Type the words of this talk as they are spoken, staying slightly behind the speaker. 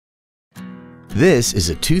This is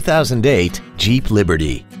a 2008 Jeep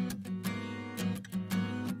Liberty.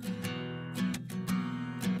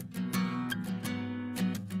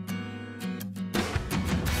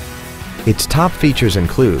 Its top features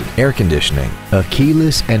include air conditioning, a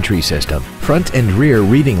keyless entry system, front and rear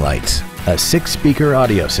reading lights, a 6-speaker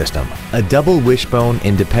audio system, a double wishbone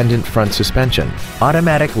independent front suspension,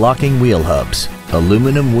 automatic locking wheel hubs,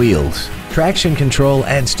 aluminum wheels, traction control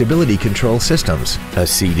and stability control systems, a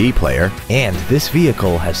CD player, and this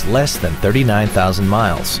vehicle has less than 39,000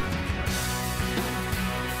 miles.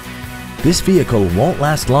 This vehicle won't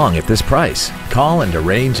last long at this price. Call and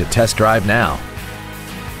arrange a test drive now.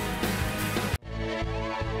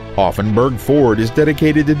 Auffenberg Ford is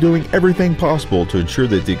dedicated to doing everything possible to ensure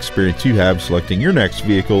that the experience you have selecting your next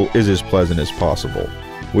vehicle is as pleasant as possible.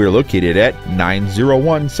 We are located at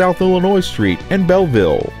 901 South Illinois Street in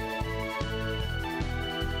Belleville.